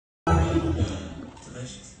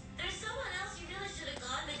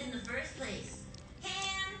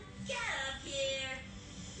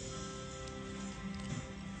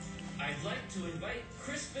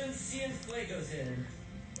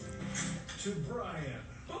to Brian.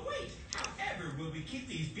 But wait, however will we keep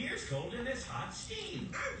these beers cold in this hot steam?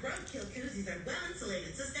 Our roadkill koozies are well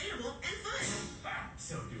insulated, sustainable, and fun.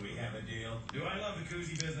 So do we have a deal? Do I love the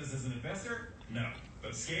koozie business as an investor? No.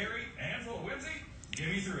 But scary and full of whimsy? Give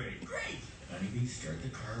me 3. Great. Honeybee, start the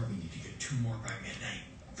car. We need to get 2 more by midnight.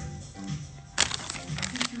 I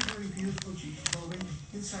think you're very beautiful, Gigi Coleman.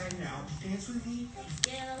 Inside and out. Dance with me? Thanks,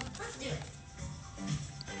 Gil. Let's do it.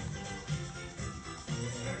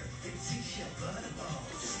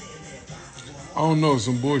 I don't know,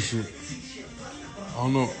 some bullshit. I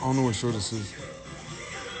don't know what show this is.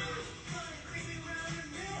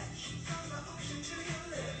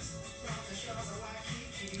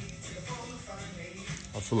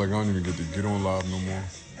 I feel like I don't even get to get on live no more.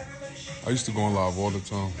 I used to go on live all the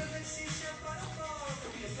time.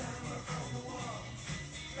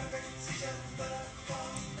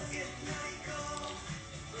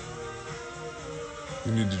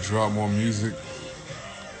 You need to drop more music.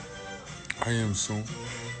 I am soon.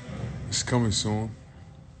 It's coming soon.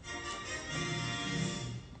 I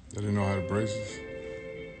didn't know how to braces.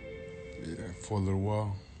 Yeah, for a little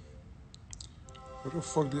while. Where the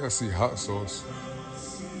fuck did I see hot sauce?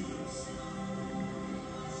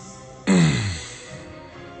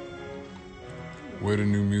 Where the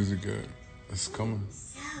new music at? It's coming.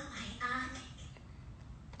 So ionic.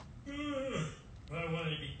 I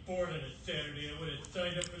wanted to be bored on a Saturday. I would have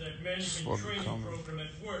signed up for that management training program at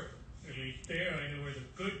work. At least there, I know where the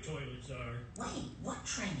good toilets are. Wait, what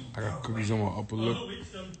training? I got cookies on my upper lip. Oh, it's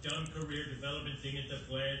some dumb career development thing at the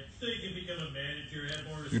plant. So you can become a manager, have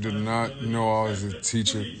more You did not know I was a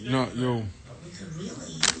teacher. No, yo. We could really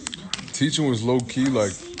use more. Teaching was low key,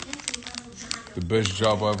 like the best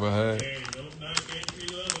job I ever had. Hey, don't knock entry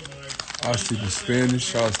level, Mark. I was teaching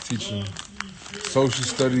Spanish. I was teaching social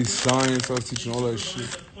studies, science. I was teaching all that shit. A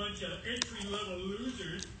bunch of entry-level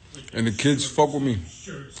losers with And the kids fuck with me.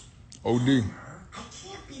 shirts. OD. I can't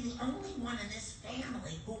be the only one in this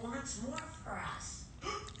family who wants more for us. I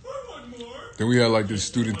want more. Then we had like this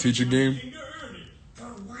student-teacher game Working to earn it.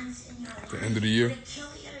 For once in your life, at the end of the year. to kill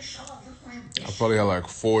you to show off your ambition. I probably had like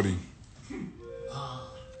 40.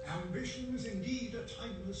 Ambition is indeed a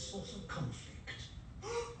timeless source of conflict.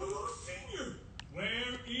 Hello, Senior.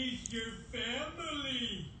 Where is your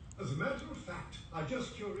family? As a matter of fact, I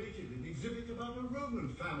just curated an exhibit about a Roman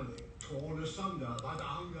family torn asunder by the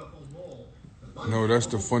hunger for more. No, that's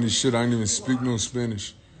the funny shit. I didn't even speak no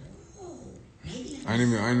Spanish. I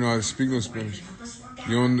didn't know how to speak no Spanish.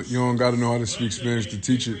 You don't gotta know how to speak Spanish to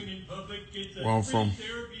teach it. Where I'm from.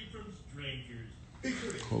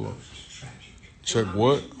 Hold up. Check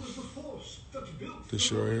what? This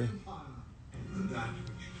shit right here. That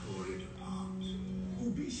which tore it apart.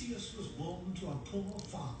 Odysseus was born to a poor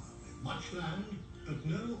farmer with much land, but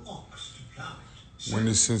no ox to plow it. When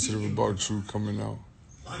is Sensitive About You coming out?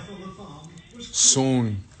 Life on the farm was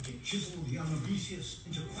Soon. it chiseled young Odysseus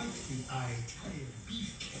into quite the Italian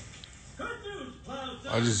beefcake. Good news,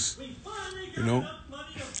 Plowson. I just, We finally you know, got enough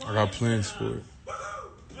money to I buy got a plans house. for it.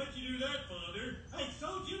 Woohoo! How'd you do that, Father? I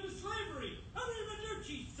sold you to slavery. I'm even a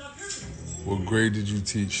cheap sucker. What grade did you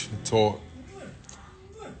teach? I taught.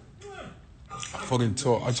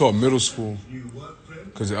 I taught middle school.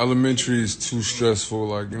 Because the elementary is too stressful.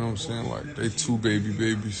 Like, you know what I'm saying? Like, they 2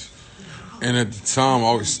 babies. And at the time,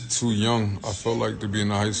 I was too young. I felt like to be in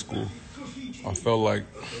the high school. I felt like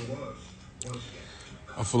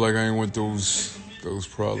I ain't went those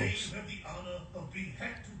problems. They have the honor of being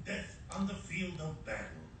hacked to death on the field of battle.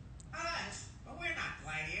 Us? But we're not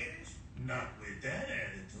gladiators. Not with that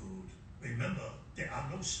attitude. Remember, there are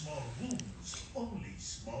no small wounds, only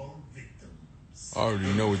small victims. I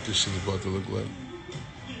already know what this shit's about to look like.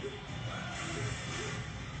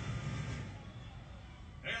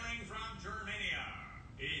 Hailing from Germania,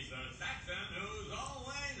 he's the Saxon who's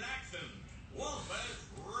always Axon. Wolfus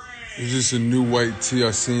Ray. Is this a new white tee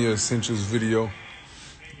I seen your Essentials video?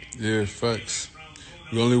 Yeah, facts.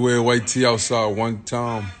 You only wear white tee outside one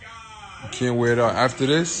time. You can't wear it out. After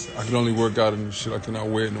this, I can only work out in this shit. I cannot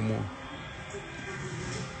wear it no more.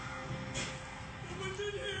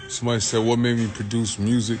 Somebody said, what made me produce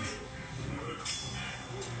music?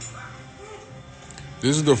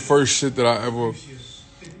 This is the first shit that I ever...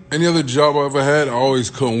 Any other job I ever had, I always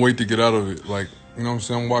couldn't wait to get out of it. Like, you know what I'm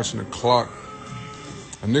saying? I'm watching the clock.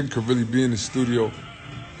 A nigga could really be in the studio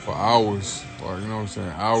for hours. Like, you know what I'm saying?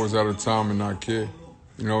 Hours at a time and not care.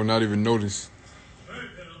 You know, not even notice. Hey, pal,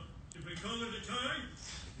 did we call it a time?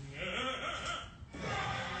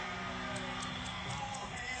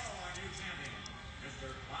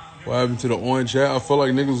 What happened to the orange hat? I felt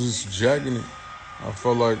like niggas was jacking it. I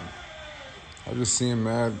felt like I just seen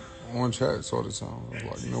mad orange hats all the time. I was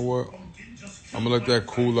like, you know what? I'm gonna let that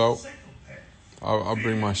cool out. I'll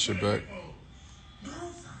bring my shit back. No,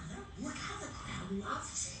 Father. Look how the crowd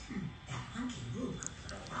loves him. That hunky Luke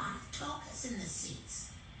put a lot of tokens in the seats.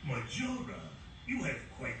 Majora, you have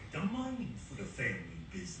quite the mind for the family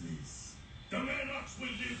business. The man ox will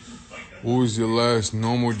live to fight. What was your last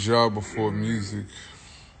normal job before music?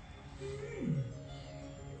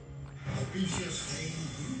 Albesius' fame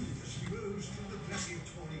grew as he rose to the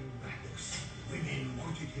gladiatorial ranks. Women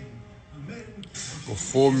wanted him, and men wanted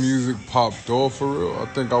Before music popped off for real, I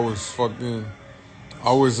think I was what the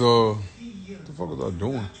fuck was I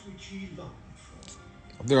doing? that which he longed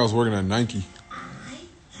for. I think I was working at Nike.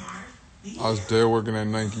 I was there working at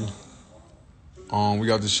Nike. We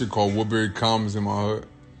got this shit called Woodbury Commons in my hood.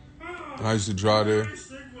 And I used to drive there.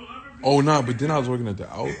 Oh, nah, but then I was working at the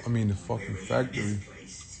fucking factory.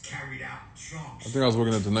 I think I was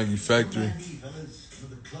working at the Nike factory.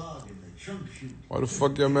 Why the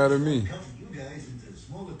fuck y'all mad at me?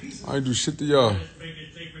 I ain't do shit to y'all. Let's make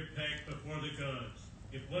a sacred pact before the gods.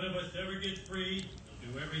 If one of us ever gets freed,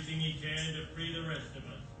 he'll do everything he can to free the rest of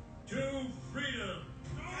us. To freedom!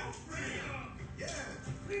 To freedom! Yeah,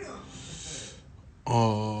 freedom.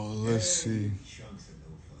 Oh, let's see. Chunks are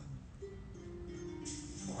no fun.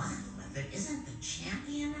 Wow, if it isn't the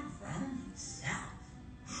champion of Rome himself.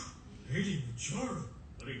 Lady Majora,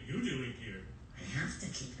 what are you doing here? I have to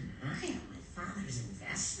keep an eye on my father's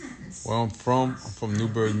investments. Where I'm from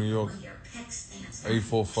Newburgh, New York. Your pick stands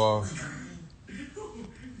 845.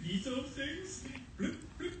 These old things? Blip,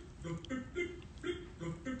 blip, blip, blip, blip, blip,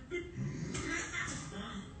 blip, blip, blip.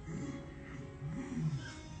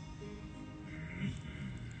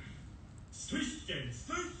 Swish and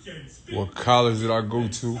swish and spin. What college did I go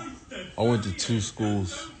to? I went to 2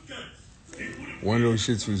 schools. One of those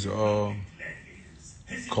shits was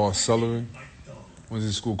called Sullivan. Went to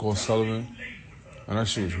a school called Sullivan. And that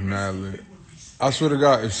shit was mad lit. I swear to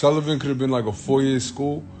God, if Sullivan could have been like a 4-year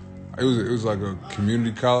school, it was like a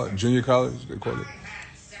community college, junior college, they call it.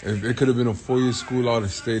 If it could have been a 4-year school, I would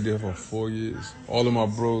have stayed there for 4 years. All of my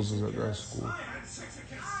bros was at that school.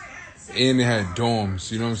 And they had dorms,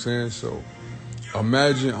 you know what I'm saying? So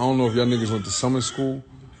imagine, I don't know if y'all niggas went to summer school,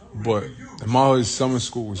 but in my hood, summer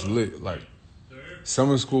school was lit. Like,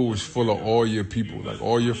 summer school was full of all your people. Like,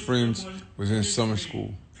 all your friends was in summer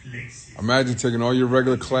school. Imagine taking all your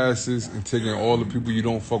regular classes and taking all the people you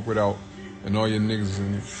don't fuck with out and all your niggas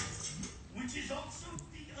in it.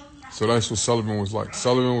 So that's what Sullivan was like.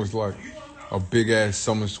 Sullivan was like a big-ass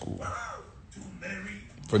summer school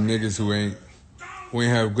for niggas who ain't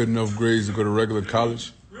have good enough grades to go to regular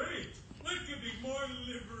college. Great. What could be more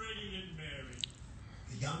liberating than marriage?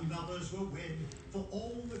 The young lovers were wed for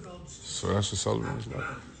all the gods. So that's what Sullivan was like.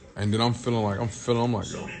 And then I'm like, yo,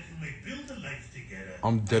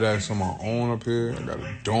 I'm dead ass on my own up here. I got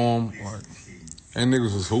a dorm, like, and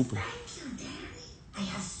niggas was hooping. Thank you, Daddy. I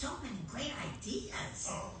have so many great ideas.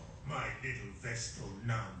 Oh, my little Vestal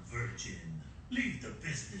non-virgin. Leave the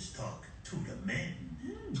business talk to the men.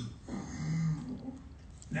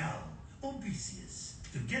 Now, Obesius,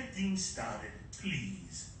 to get things started,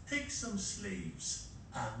 please take some slaves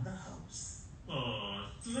on the house. Aw,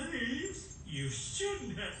 slaves? You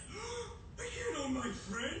shouldn't have. You know my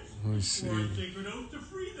friends. Let me see. Swore a sacred oath to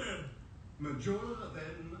free them. Majora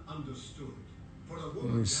then understood. For a Let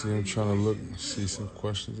woman me see. I'm trying to look and see some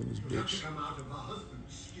questions in this would have bitch. to come out of her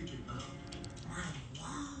husband's skewed mouth. My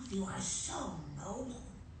love, you are so noble.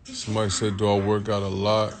 Somebody said, do I work out a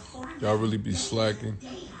lot? Y'all really be slacking. Day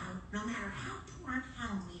out, no matter how poor and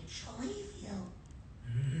hungry, it shall leave you.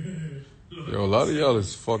 Yo, a lot of y'all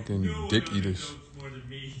is fucking No one dick eaters. knows more than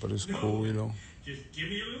me. But it's No cool, one. you know. Just give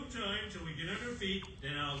me a little time till we get on our feet,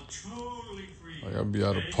 then I'll totally free you. Like, I'll be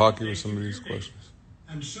out of And pocket with thanks some of for these your questions.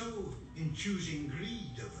 And so, in choosing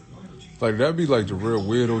greed over loyalty, Like, that'd be like the real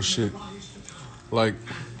weirdo shit. rise to power. Like,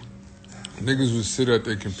 niggas would sit at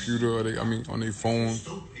their computer, or on their phone,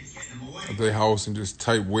 at their house, and just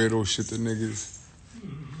type weirdo shit to niggas.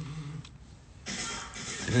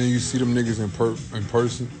 And then you see them niggas in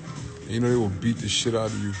person, and you know they will beat the shit out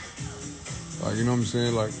of you. Like, you know what I'm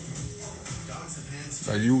saying? Like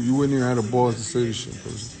you wouldn't even have the balls to say this shit in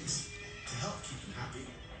person. To help keep them happy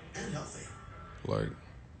and healthy. Like,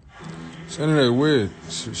 it's internet weird.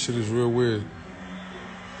 Shit is real weird. Go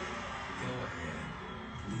ahead.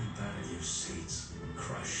 Leap out of your seats.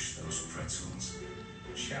 Crush those pretzels.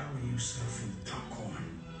 Shower yourself in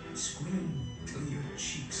popcorn. Scream till your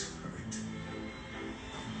cheeks hurt.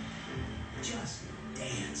 Just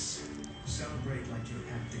dance. Celebrate like you're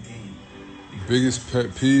at the game. Biggest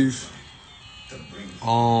pet peeve.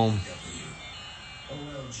 OLG,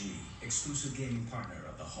 exclusive gaming partner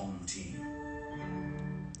of the home team.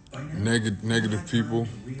 negative people,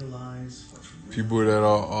 people that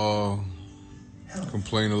are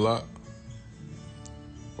complain a lot.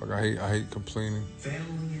 Like I hate complaining.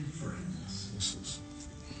 Family and friends.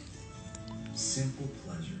 Simple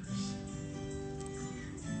pleasures.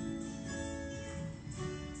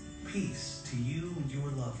 Peace to you and your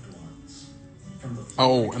loved ones. From the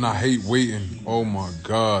Oh, and I hate waiting. Oh my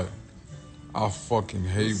God. I fucking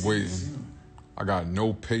hate waiting. I got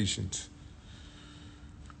no patience.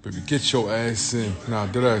 Baby, get your ass in. Nah,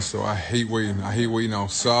 dead ass. So I hate waiting. I hate waiting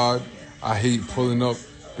outside. I hate pulling up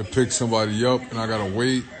to pick somebody up and I gotta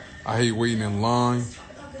wait. I hate waiting in line.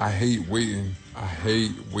 I hate waiting. I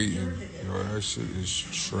hate waiting. Yo, that shit is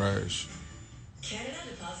trash. Canada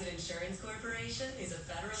Deposit Insurance Corporation is a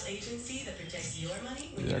federal agency that protects your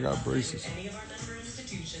money when Yeah, I you got deposit braces. with any of our member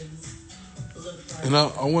institutions. Look for And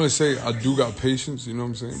I want to say I do got patience, you know what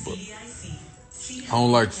I'm saying? But CDIC. I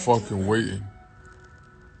don't like fucking waiting.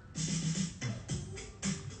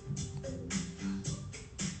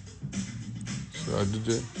 Should I do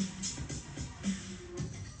that?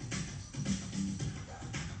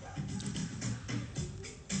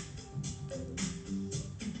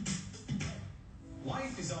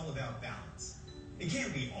 Life is all about balance. It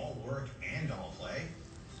can't be all work and all play.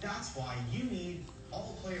 That's why you need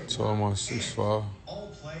all play at So I'm on work 6'5". and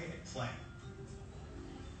all play at play.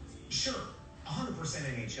 Sure, 100%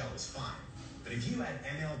 NHL is fine, but if you had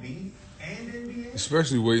MLB and NBA,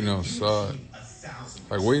 Especially waiting outside. you need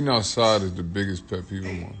 1,000%. Like waiting outside is the biggest pet peeve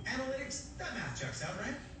of Hey, mine. analytics, that math checks out,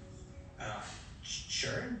 right?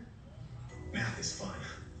 Sure. Math is fun.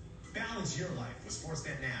 Balance your life with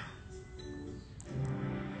Sportsnet now.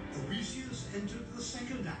 Odysseus entered the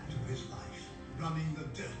second act of his life, running the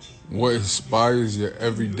dirty. What inspires your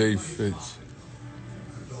everyday fits?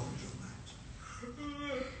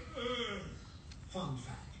 Fun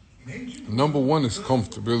fact. In ancient Number one is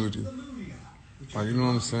comfortability. the Lunia, which Like, you know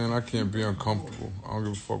what I'm saying? I can't be uncomfortable. I don't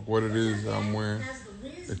give a fuck what it is that I'm wearing.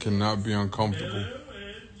 It cannot be uncomfortable.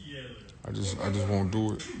 I just won't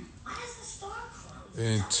do it. Why is the store closed?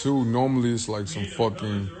 And two, normally it's like some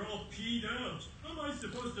fucking, They're all peed out. How am I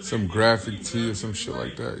supposed to some make graphic tee or some shit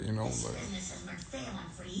like that, you know? Like Business has been failing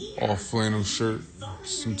for years. all flannel shirt,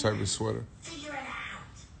 some type of sweater. Figure it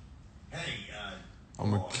out. Hey,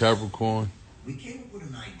 I'm a Capricorn. We came up with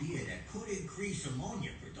an idea that could increase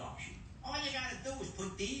ammonia production. all you gotta do is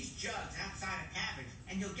put these jugs outside a cabbage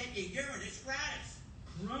and you'll get your urinals gratis.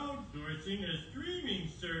 Crowdsourcing a streaming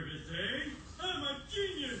service, eh? I'm a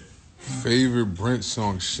genius. Favorite Brent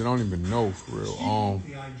song? Shit, I don't even know for real.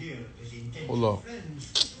 the idea that his intense Hold up.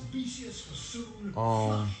 friends, Odysseus was soon Um,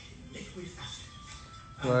 flushed in liquid acid.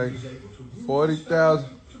 And like he was able to move 40,000,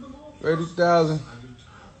 to the more 30,000. prosperous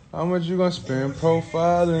How much you gonna spend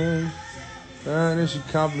profiling? And then she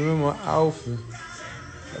compliment my outfit.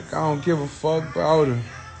 Like I don't give a fuck about her.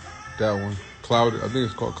 That one, Clouded. I think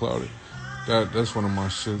it's called Clouded. That's one of my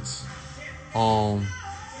shits. I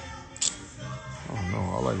don't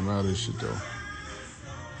know. I like mad as shit though.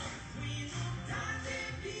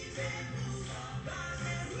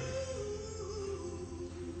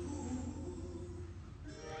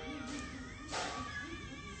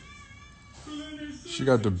 She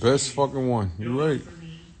got the best fucking one. You're right.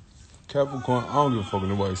 Capricorn, I don't give a fuck what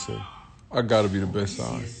nobody say. I gotta be the best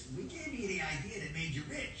sign. Odysseus, we gave you the idea that made you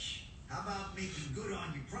rich. How about making good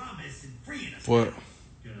on your promise and freeing us? But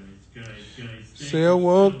Guys. say I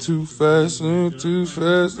walk too fast, too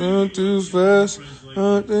fast, too fast,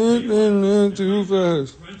 too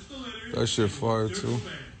fast. That shit fire too.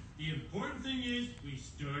 The important thing is we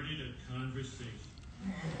started a conversation.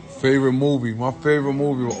 Favorite movie? My favorite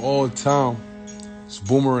movie of all time is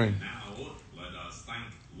Boomerang. Now, let us thank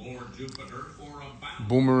Lord Jupiter for a bounty.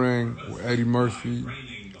 Boomerang with Eddie Murphy,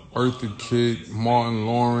 Eartha Kitt, Martin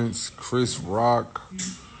Lawrence, Chris Rock,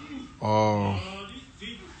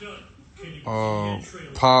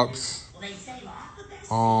 Pops, Well, they say off the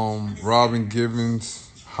best. Robin Givens,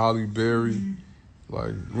 Halle Berry.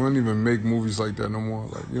 Like, we don't even make movies like that no more.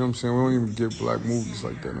 Like, you know what I'm saying? We don't even get black movies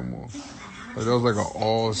like that no more. Like, that was like an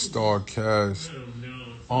all-star cast.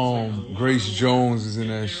 Grace Jones is in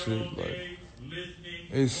that shit. Like,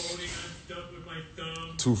 it's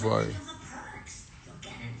too fire. Feel the perks. You'll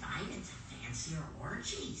get invited to fancier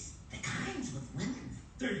orgies. The kinds with women.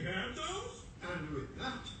 They have those? And with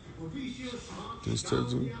that, Odysseus marched This down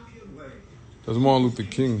tattoo? the Appian Way. That's Martin Luther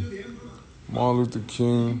King. To the emperor, Martin Luther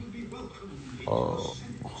King. to be welcomed.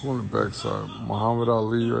 On the backside, Muhammad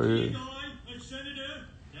Ali right here. A senator?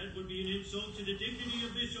 That would be an insult to the dignity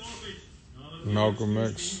of this office. Malcolm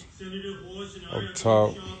X. Senator Horse and I Up are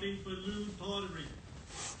top. shopping for lewd pottery.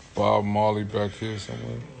 Bob Marley back here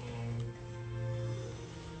somewhere.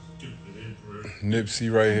 Nipsey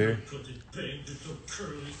right here. Because his bangs are so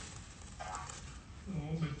curly.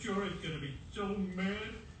 Oh, Majora's gonna be so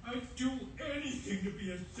mad. I'd do anything to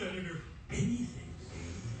be a senator. Anything,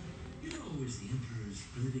 eh? You know, as the Emperor's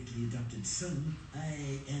politically adopted son,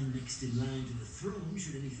 I am next in line to the throne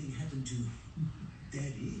should anything happen to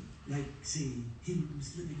Daddy. Like, say, him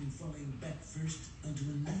slipping and falling back first onto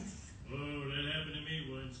a knife. Oh, that happened to me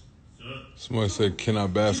once. Somebody said, "Can I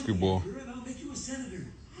basketball?" And I'll make you a senator.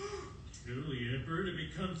 Tell the Emperor to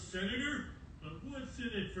become senator? But what's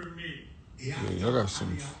in it for me? Yeah, y'all got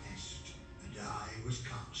some. The die was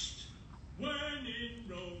cast. When in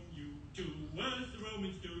Rome you do as the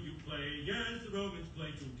Romans do, you play as the Romans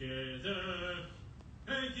play together.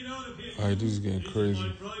 Hey, get out of here. Alright, this is getting crazy. This is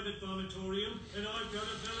my private vomitorium, and I've got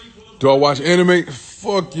a belly full of... Do I watch anime?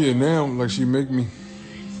 Fuck yeah, now like she make me.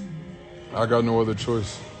 I got no other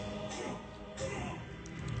choice.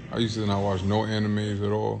 I used to not watch no animes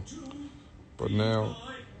at all. But now,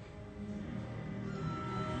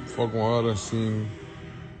 fuck one, I done seen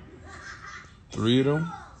 3 of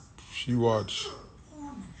them. She watched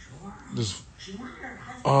this,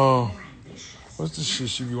 what's the shit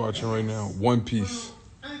she be watching right now? One Piece.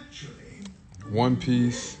 One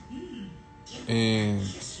Piece and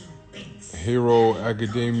Hero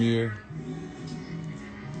Academia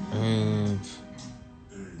and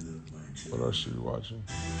what else she be watching?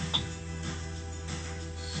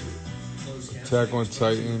 Attack on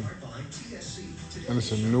Titan, and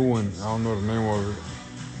it's a new one. I don't know the name of it.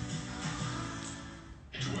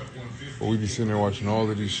 But we be sitting there watching all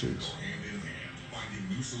of these shits. Hand in hand, finding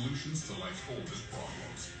new solutions to life's oldest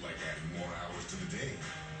problems, like adding more hours to the day.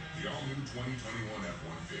 The all-new 2021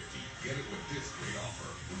 F-150. Get it with this great offer.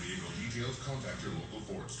 For vehicle details, contact your local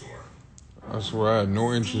Ford store. I swear I had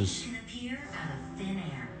no interest. Can appear out of thin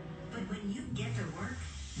air, but when you get to work,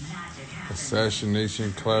 magic happens.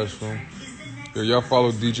 Assassination Classroom. Yo, y'all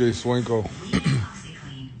follow DJ Swanko.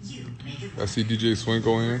 I see DJ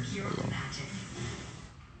Swanko in here.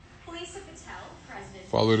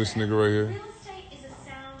 Follow this nigga right here. Real estate is a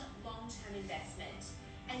sound, long-term investment,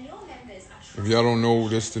 and your members are If y'all don't know,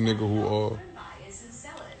 this the nigga who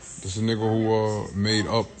this the nigga who made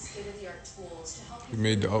Up. He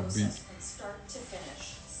made the upbeat.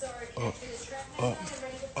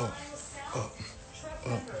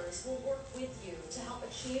 Members will work with you to help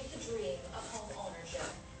achieve the dream of home ownership.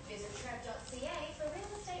 Visit Trev.ca for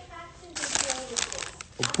real estate facts and details.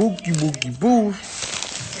 Bookie bookie boo.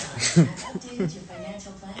 Updated your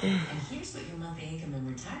financial plan, and here's what your monthly income in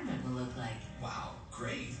retirement will look like. Wow,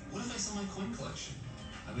 great. What if I sell my coin collection?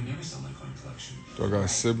 I would never sell my coin collection. Do I got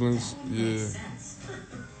siblings? Yeah.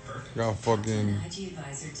 Got fucking. IG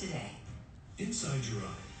Advisor today. Inside your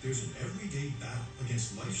eye, there's an everyday battle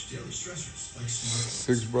against life's daily stressors like smartphones,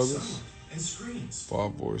 6 brothers, sunlight, and screens.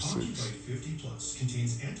 5 boys, 6. Ocuvite 50 Plus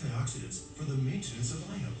contains antioxidants for the maintenance of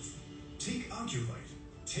eye health. Take Ocuvite.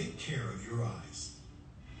 Take care of your eyes.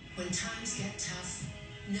 When times get tough,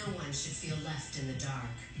 no one should feel left in the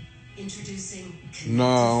dark. Introducing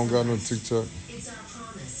Nah, I don't got no TikTok. It's our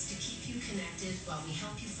promise to keep you connected while we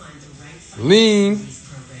help you find the right Lean.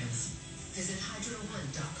 programs. Visit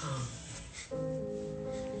hydro1.com.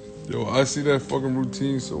 Yo, I see that fucking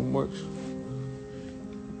routine so much.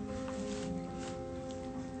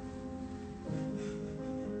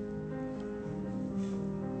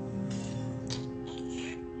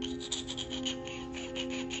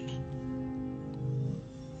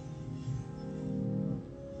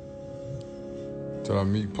 Did I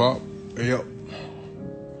meet Pop? Hey, up.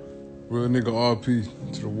 Real nigga RP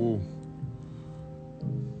to the wall.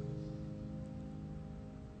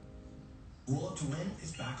 Roll Up to Win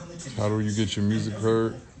is back on the tip. How do you get your music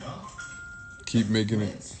heard? Keep making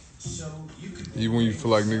it. Even when you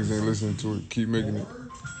feel like niggas ain't listening to it, keep making it.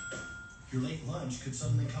 Your late lunch could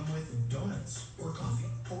suddenly come with donuts or coffee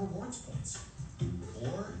or rewards points.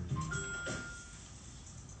 Or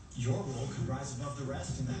your role could rise above the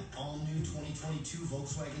rest and that all-new 2022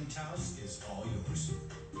 Volkswagen Taos is all yours.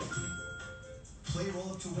 Play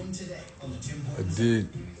Roll Up to Win today on the Tim I Hortons did.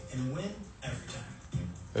 app and win every time.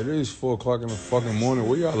 It is 4 o'clock in the fucking morning.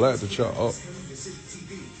 Where y'all at that y'all up?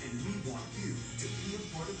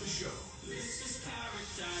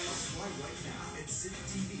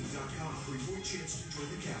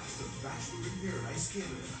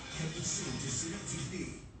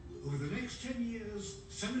 Over the next 10 years,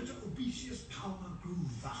 Senator Obesius' power grew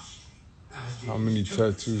vastly. How many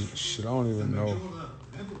tattoos? Shit, I don't even know.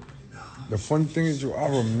 The funny thing is, I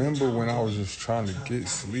remember when I was just trying to get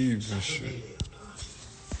sleeves and shit.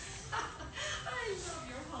 I love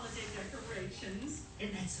your holiday decorations.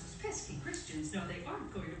 And that's those pesky Christians know they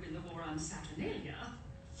aren't going to win the war on Saturnalia.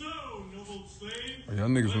 So, Nova bamboozled slave. Y'all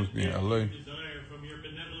niggas must be in LA. Desire from your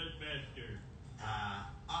benevolent master.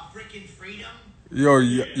 Frickin' freedom? Yo,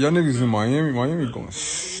 y'all niggas in Miami. Miami going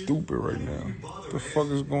stupid right now. What the fuck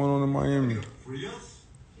is going on in Miami?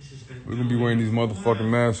 We're gonna be wearing these motherfucking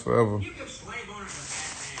masks forever.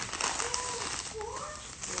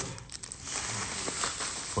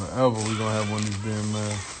 Forever we gonna have one of these damn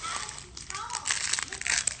masks.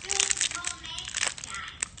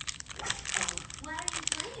 Why are you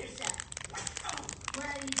playing yourself? Why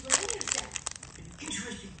are you playing yourself? An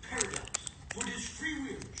interesting paradox. For does free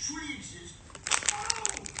will truly exist?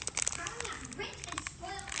 Growing up rich and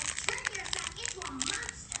spoiled has turned yourself into a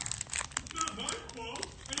monster. It's not my fault.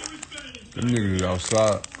 I never spent any Them niggas is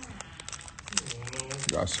outside.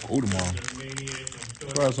 You got school tomorrow.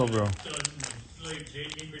 Class over there. Slave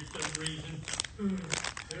taking for some reason.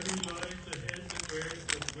 Every life the head that wears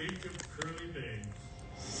the wig of curly bangs.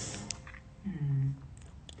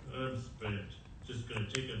 I'm spent. Just gonna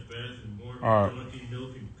take a bath and warm donkey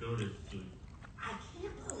milk and go to sleep. I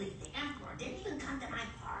can't believe the Emperor didn't even come to my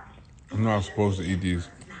party. I'm not supposed to eat these.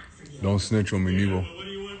 Don't snitch on me, Nevo. Well, what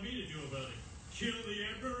do you want me to do about it? Kill the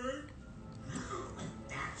Emperor?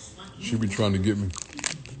 She be trying to get me.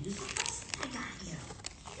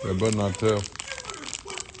 That better not tell.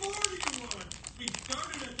 What more do you want? We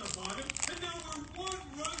started at the bottom, and now we're one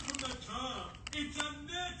run from the top. It's a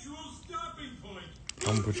natural stopping point.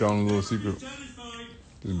 I'm gonna put y'all on a little secret.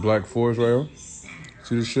 This Black Forest right here.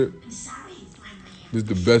 See this shit? This is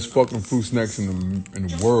the best fucking fruit snacks in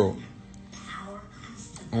the world.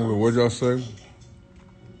 I don't know what y'all say.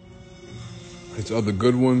 It's other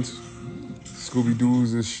good ones. Scooby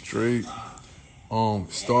Doo's is straight.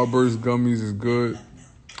 Starburst gummies is good.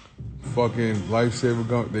 Fucking Lifesaver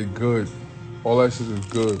gum, they good. All that shit is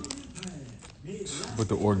good. But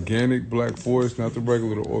the organic Black Forest, not the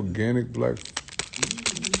regular, the organic Black.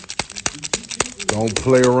 Don't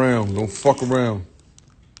play around. Don't fuck around.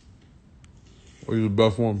 What is the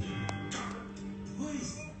best one?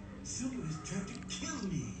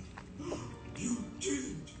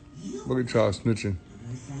 Look at y'all snitching.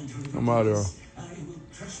 I'm out of here.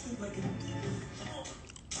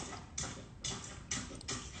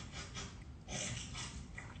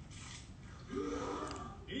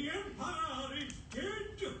 The Emperor is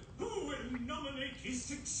dead. Who will nominate his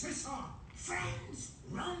successor? Friends,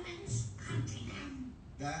 Romans, countrymen.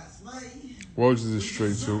 That's me. What is this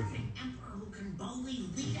straight to? An emperor who can boldly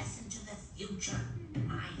lead us into the future.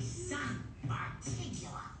 My son,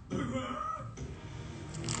 Bartigula.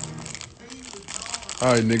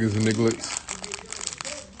 Alright, niggas and nigglets.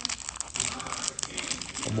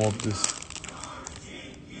 I'm off this.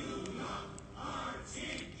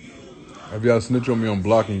 If y'all snitch on me, I'm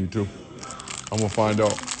blocking you too. I'm gonna find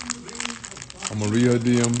out. I'm gonna read her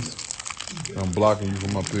DMs. And I'm blocking you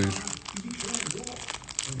from my page.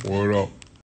 Word up.